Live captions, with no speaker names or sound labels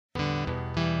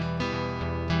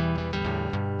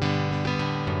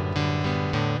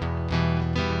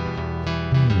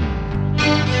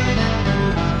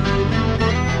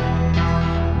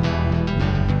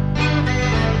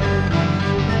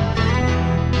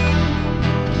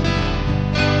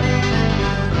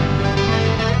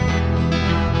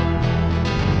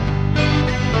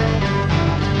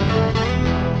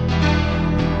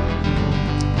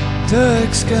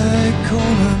dark sky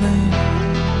corner me.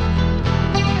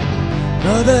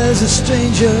 Now there's a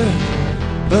stranger,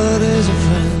 but there's a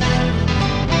friend.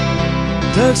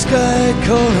 Dark sky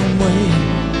calling me.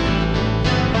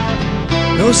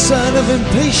 No sign of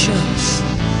impatience,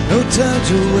 no time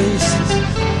to waste.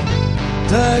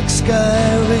 Dark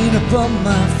sky rain upon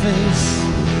my face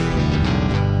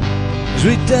as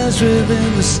we dance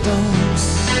within the storms.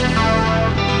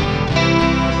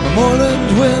 A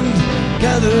moorland wind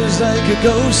gathers like a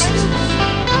ghost,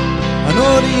 an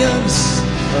audience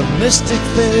of mystic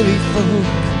fairy folk.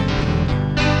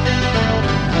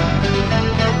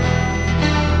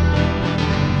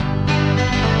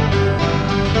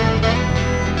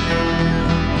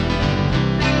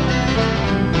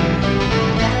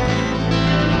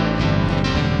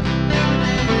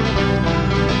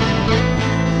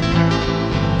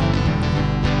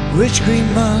 Rich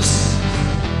green moss,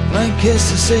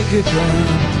 blankets of sacred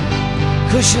ground,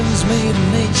 cushions made of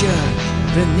nature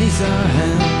beneath our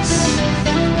hands.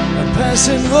 A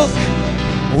passing look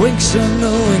winks a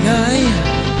knowing eye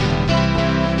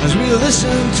as we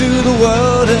listen to the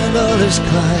world and all its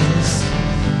cries.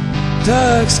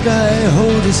 Dark sky,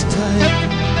 hold us tight.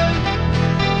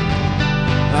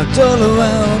 Wrapped all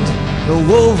around the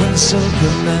woven silk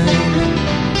of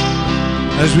night.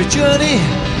 As we journey,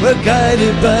 we're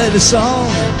guided by the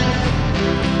song.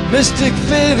 Mystic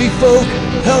fairy folk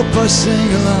help us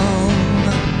sing along.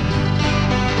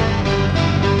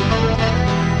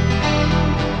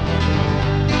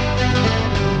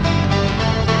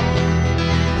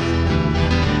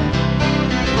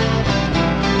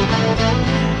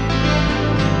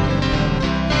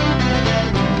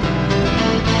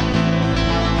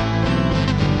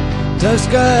 Dark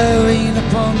sky rain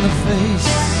upon the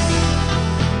face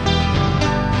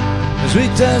as we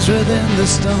dance within the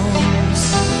storms.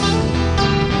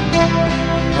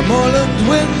 A moorland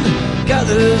wind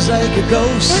gathers like a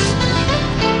ghost,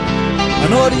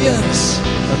 an audience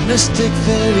of mystic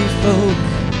fairy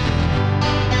folk.